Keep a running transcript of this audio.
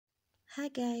Hi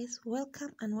guys,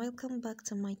 welcome back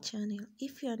to my channel.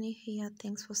 If you are new here,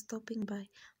 thanks for stopping by.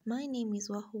 My name is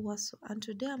Wahuwaso and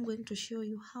today I'm going to show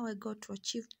you how I got to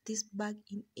achieve this bag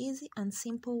in easy and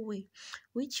simple way,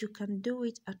 which you can do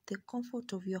it at the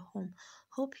comfort of your home.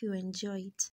 Hope you enjoy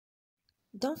it.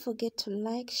 Don't forget to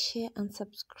like, share and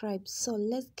subscribe. So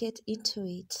let's get into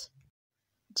it.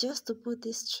 Just to put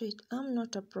this straight, I'm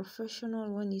not a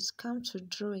professional when it comes to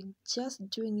drawing, just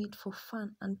doing it for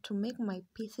fun and to make my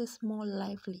pieces more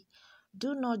lively.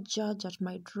 Do not judge at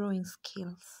my drawing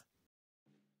skills.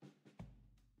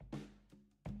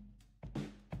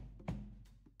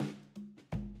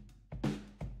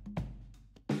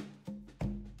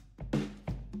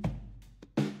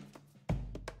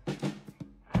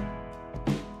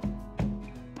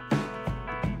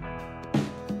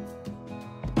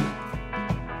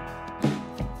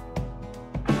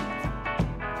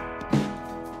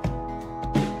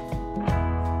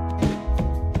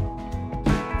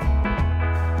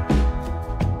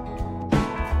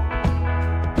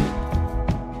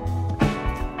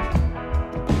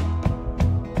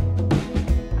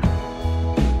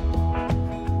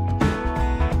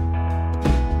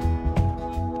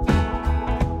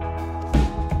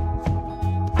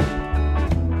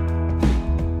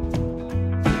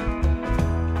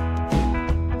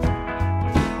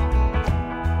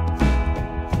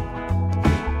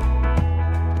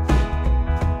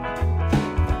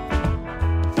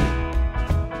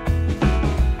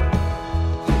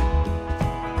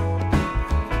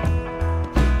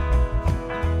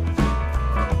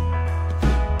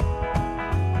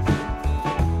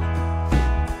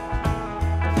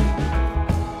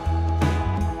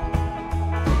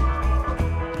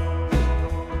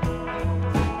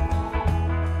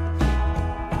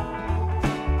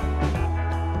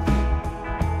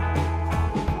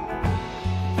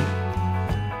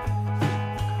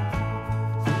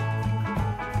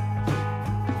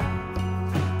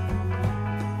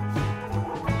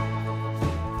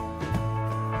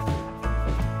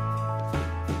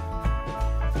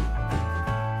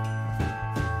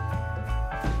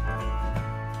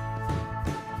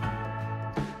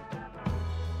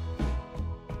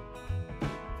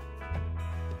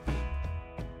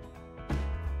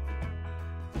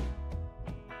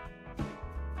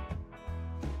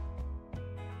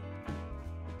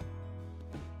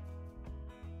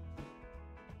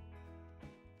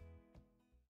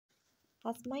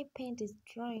 As my paint is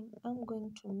drying, I'm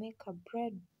going to make a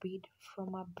bread bead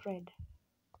from a bread.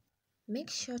 Make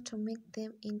sure to make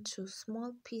them into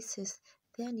small pieces,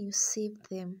 then you sieve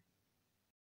them.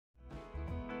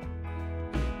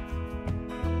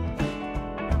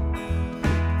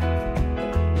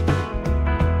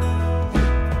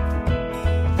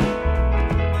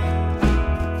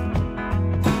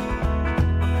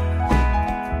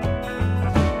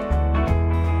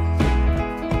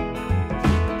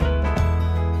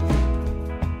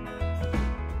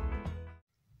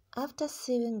 After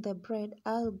sieving the bread,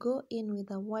 I'll go in with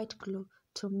a white glue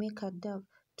to make a dab.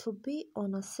 To be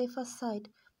on a safer side,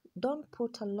 don't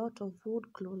put a lot of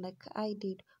wood glue like I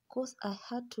did, cause I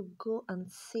had to go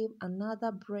and sieve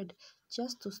another bread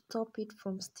just to stop it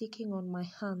from sticking on my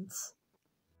hands.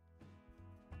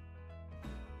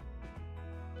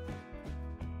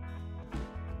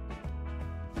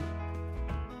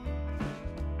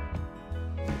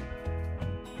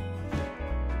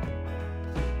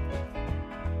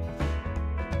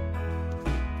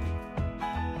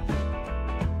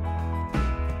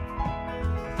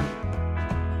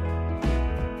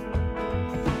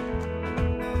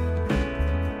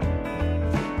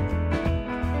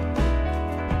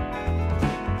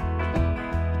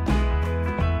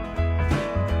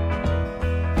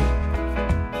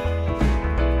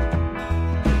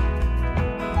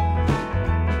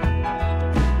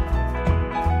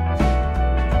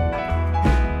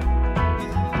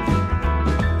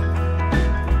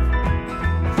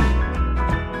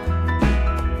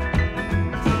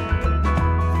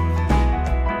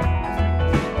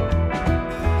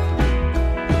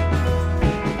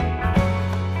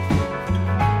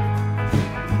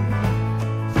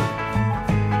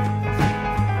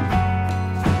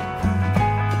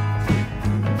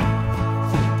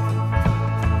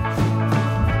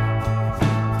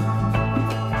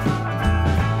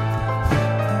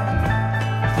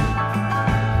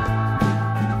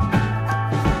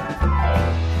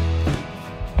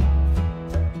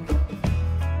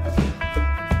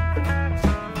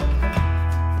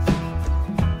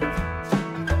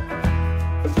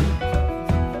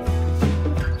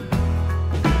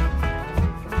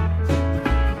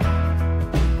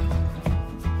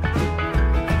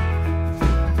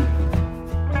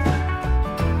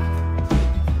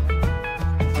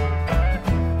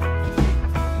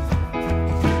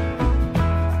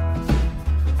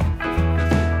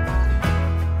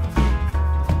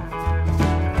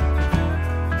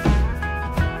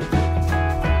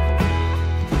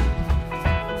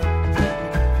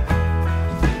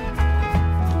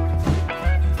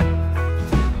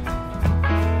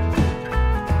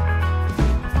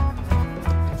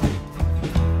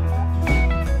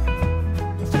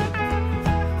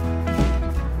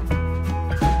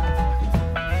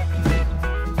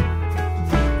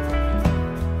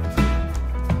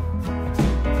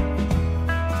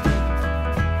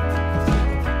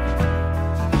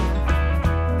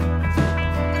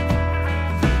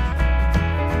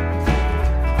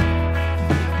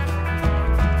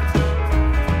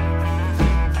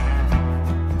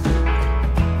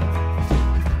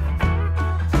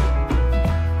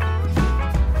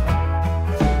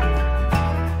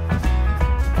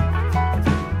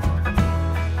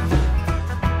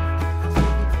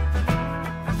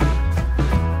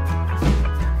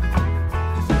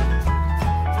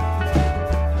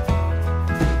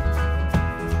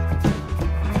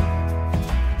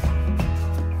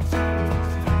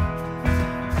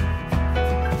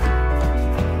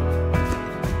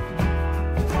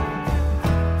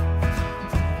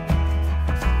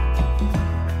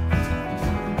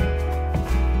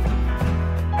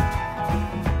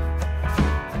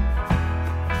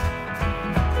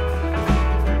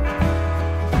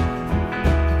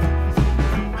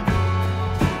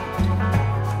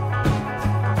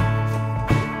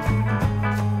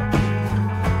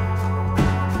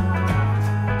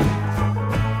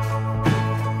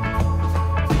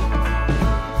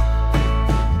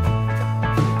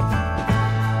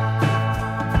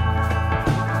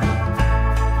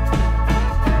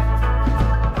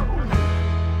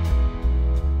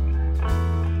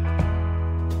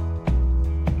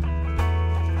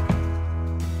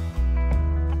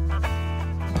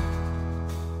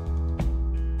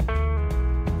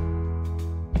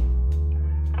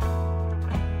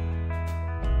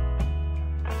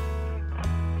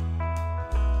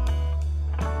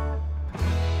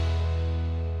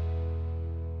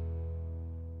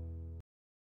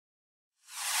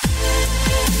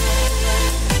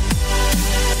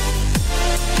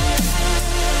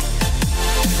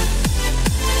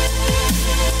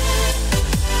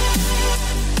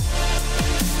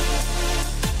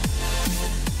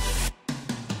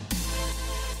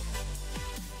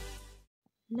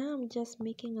 just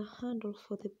making a handle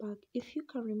for the bag. If you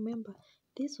can remember,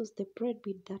 this was the bread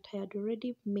bead that I had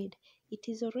already made. It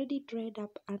is already dried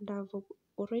up and I've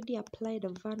already applied a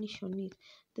varnish on it.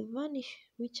 The varnish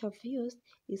which I've used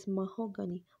is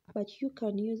mahogany, but you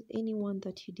can use any one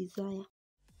that you desire.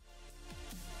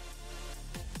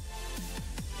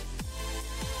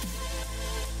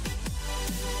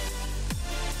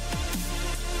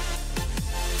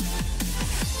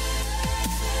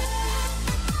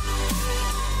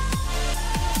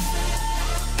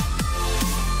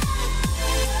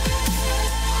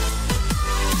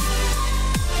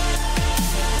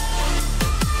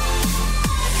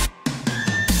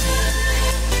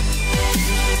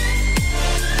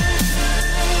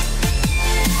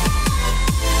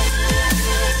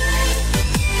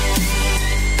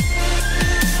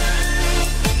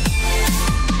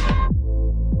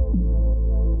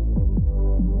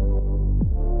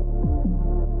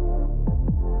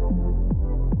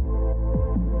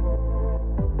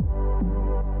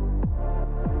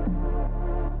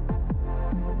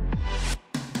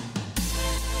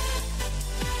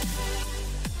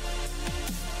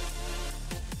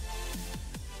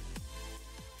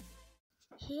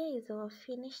 Here is our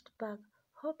finished bag.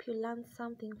 Hope you learned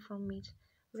something from it.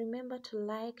 Remember to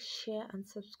like, share and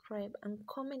subscribe and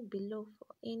comment below for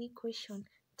any question.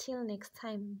 Till next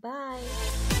time, bye.